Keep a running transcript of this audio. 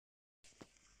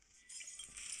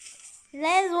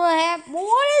That's what happened.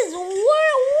 What is the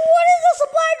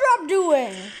supply drop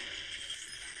doing?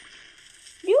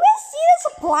 Do you guys see the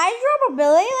supply drop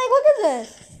ability? Like, look at this.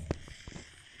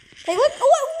 Like, look,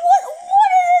 what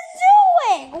is it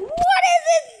doing? What is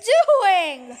it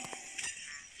doing?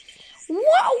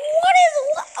 What is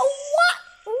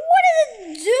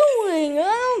it doing? I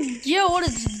don't get what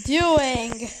it's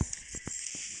doing.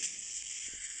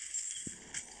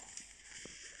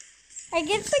 Like,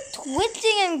 it's like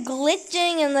twitching and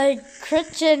glitching and like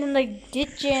crutching and like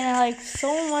ditching and like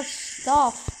so much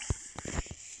stuff.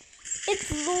 It's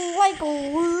like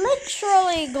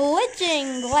literally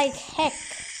glitching like heck.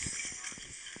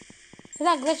 It's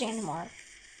not glitching anymore.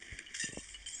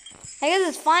 I guess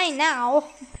it's fine now.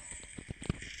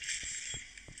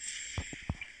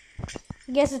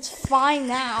 I guess it's fine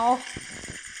now.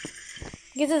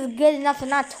 I guess it's good enough to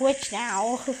not twitch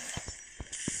now.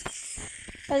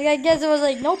 I guess it was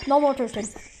like, nope, no more twitching.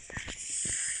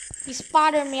 You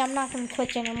spotted me, I'm not gonna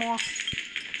twitch anymore.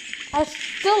 I was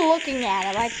still looking at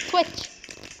it, like, twitch.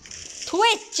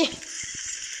 Twitch!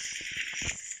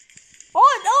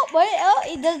 Oh, no, wait, oh,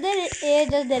 it just did it. It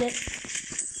just did it.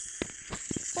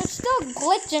 So it's still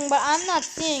glitching, but I'm not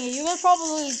seeing it. You guys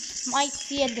probably might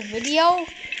see it in the video.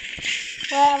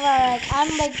 Whatever,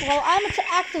 like, I'm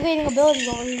activating abilities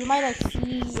over here. You might, like,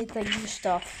 see it, like, do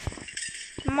stuff.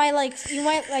 You might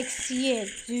see it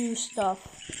do stuff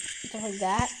like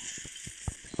that.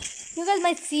 You guys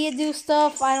might see it do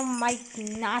stuff. I might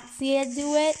not see it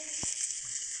do it.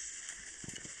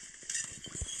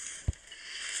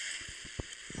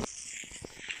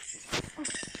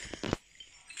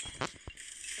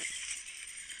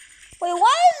 Wait,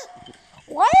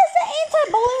 why is the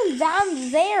anti-balloon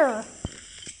down there?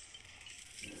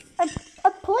 I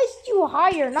placed you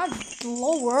higher, not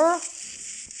lower.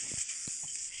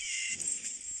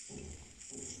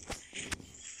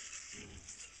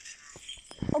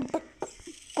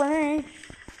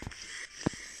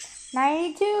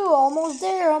 92, almost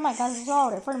there. Oh my god, this is all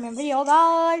there for the video,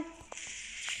 guys.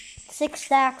 6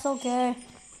 stacks, okay.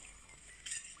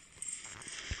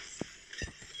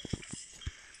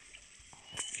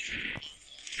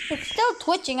 It's still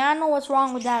twitching. I don't know what's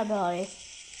wrong with that ability.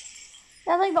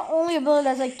 That's like the only ability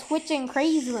that's like twitching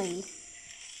crazily.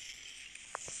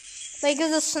 Like,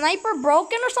 is the sniper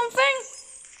broken or something?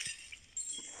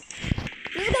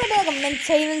 This is gonna be like a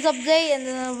maintenance update, and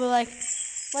then it'll be like,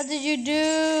 what did you do?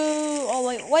 Oh,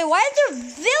 wait, why is there a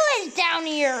village down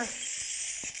here?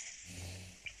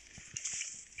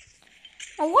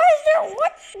 And why is there,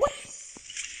 what?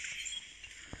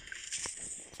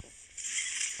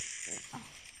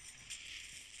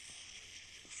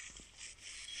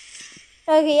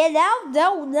 Okay, yeah,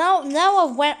 now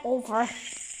I've went over.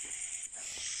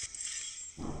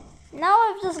 Now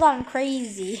I've just gone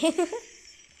crazy.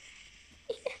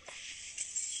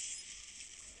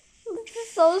 This is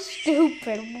so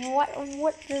stupid.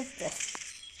 What is this?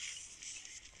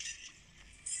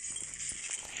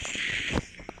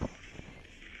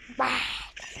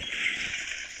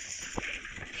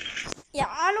 Yeah,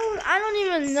 I don't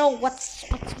even know what's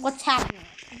happening.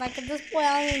 Like, at this point,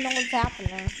 I don't even know what's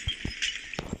happening.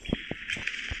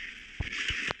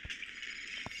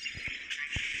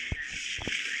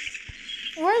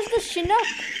 Where's the Chinook?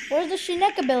 Where's the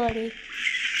Chinook ability?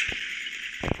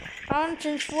 I want to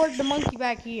transport the monkey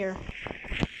back here.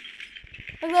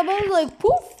 Like, the ability like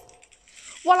poof,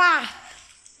 voila.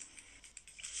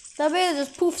 The ability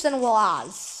just poofs and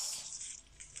voilas.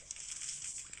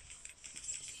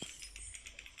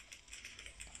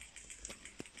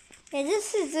 Yeah,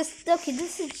 this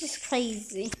is just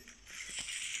crazy.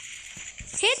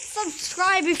 Hit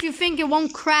subscribe if you think it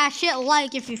won't crash. Hit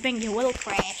like if you think it will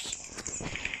crash.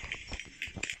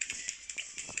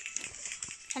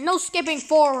 And no skipping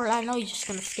forward. I know you're just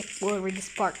gonna skip forward this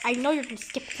part. I know you're gonna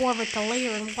skip forward to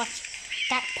later and watch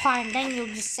that part, and then you'll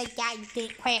just say, yeah, you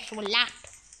didn't crash a lot.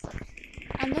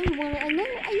 I know you're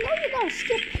gonna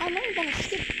skip. I know you're gonna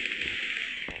skip.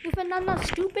 You think I'm not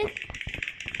stupid?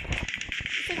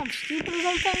 You think I'm stupid or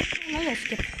something? I know you're gonna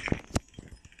skip.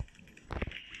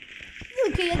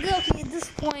 Okay, at this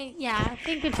point, yeah, I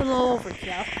think it's a little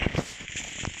overkill.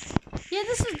 Yeah,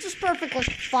 this is just perfectly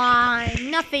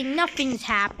fine. Nothing's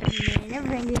happening.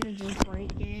 Everything is just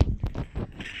breaking.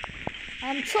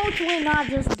 I'm totally not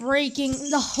just breaking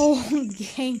the whole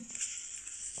game.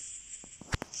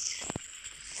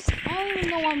 I don't even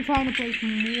know I'm trying to place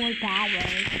more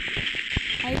towers.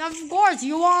 Like, of course,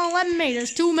 you won't let me.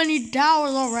 There's too many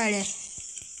towers already.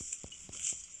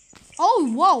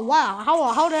 Oh, whoa, wow.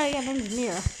 How did I get in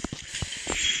here?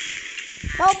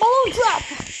 Oh, balloon drop!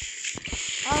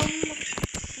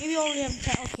 If we only have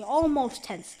 10. Okay, almost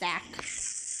 10 stack.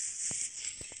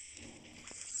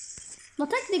 Well,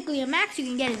 technically, a max you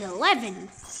can get is 11.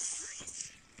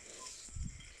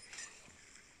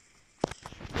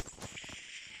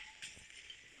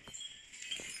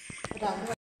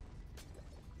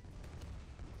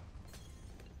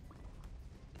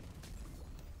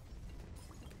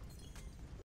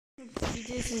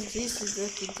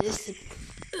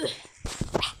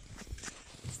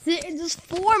 Just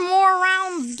 4 more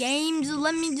rounds, game. Just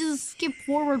let me just skip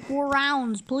forward 4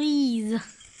 rounds, please.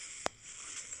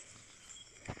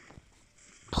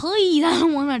 Please, I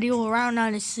don't want to do a round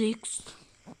 96.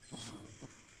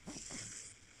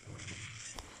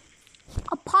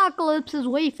 Apocalypse is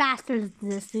way faster than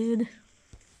this, dude.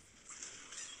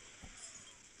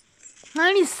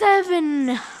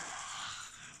 97.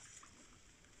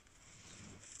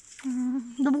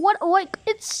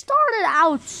 It started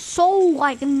out so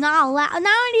like not loud.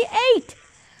 98.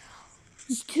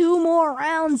 Just 2 more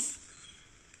rounds.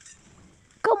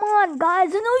 Come on,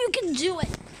 guys. I know you can do it.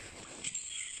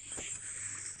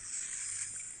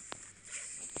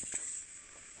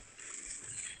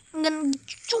 I'm gonna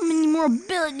get so many more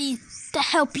abilities to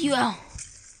help you out.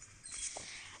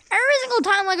 Every single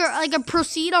time like a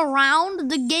proceed around,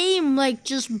 the game like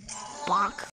just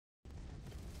block.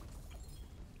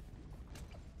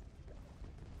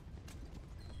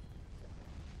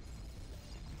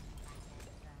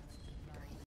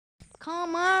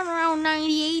 Come on, round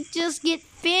 98, just get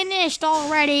finished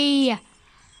already.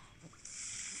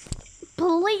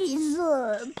 Please,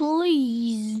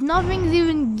 please. Nothing's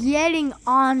even getting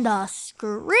on the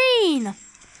screen. 99!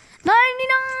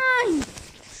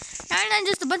 99,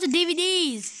 just a bunch of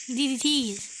DVDs.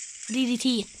 DDT.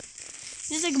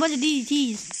 Just like a bunch of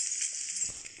DDTs.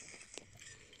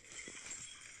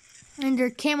 And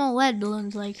they're camel lead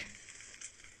balloons, like.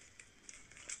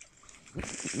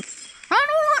 Round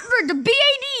 100, the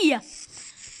BAD!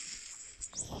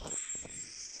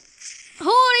 Who do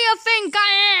you think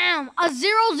I am? A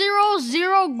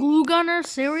 000 glue gunner?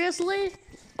 Seriously?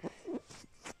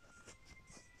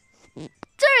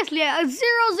 Seriously, a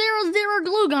 000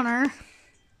 glue gunner?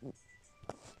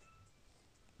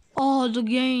 Oh, the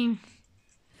game.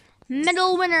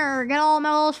 Medal winner. Get all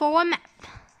medals for 1 map.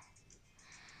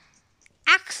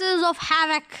 Axes of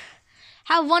Havoc.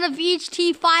 Have one of each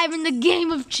T5 in the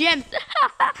game of chimps.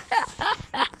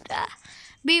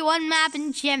 Be 1 map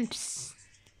in chimps.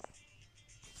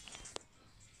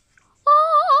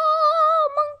 Oh,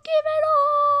 monkey medal.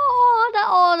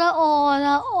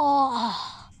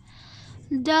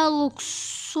 That looks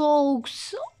so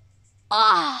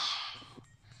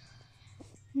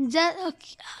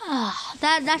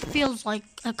that feels like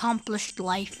accomplished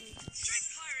life.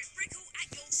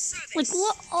 Like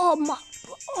what? Oh my!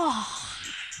 Oh,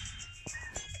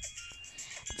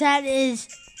 that is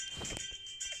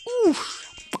oof.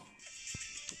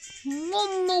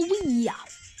 Mamma mia!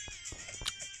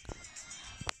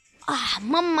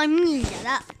 Mamma mia!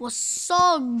 That was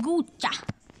so good.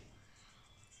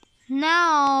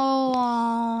 Now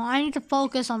I need to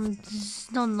focus on this.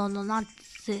 No, not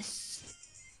this.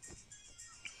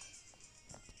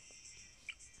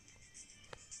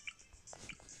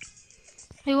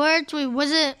 Wait,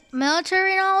 was it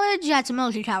military knowledge? Yeah, it's a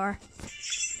military tower.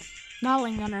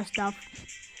 Modeling gunner stuff.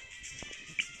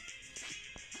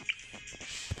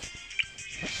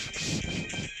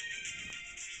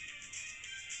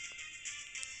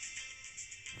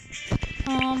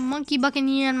 Monkey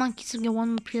Buccaneer and monkeys get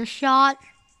 1 pure shot.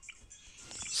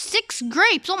 6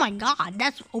 grapes. Oh my god,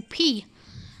 that's OP.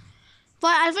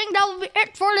 But I think that will be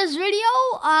it for this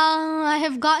video. I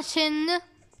have gotten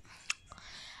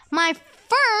my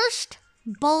first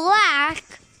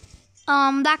black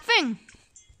thing.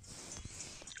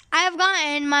 I have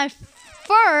gotten my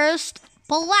first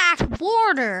black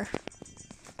border.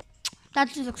 That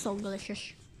just looks so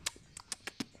delicious.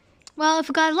 Well, if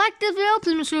you guys like this video,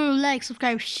 please make sure to like,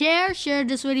 subscribe, share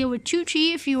this video with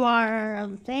tewtiy if you are a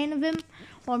fan of him,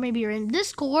 or maybe you're in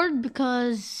Discord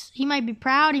because he might be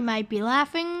proud, he might be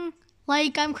laughing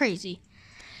like I'm crazy.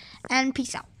 And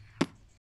peace out.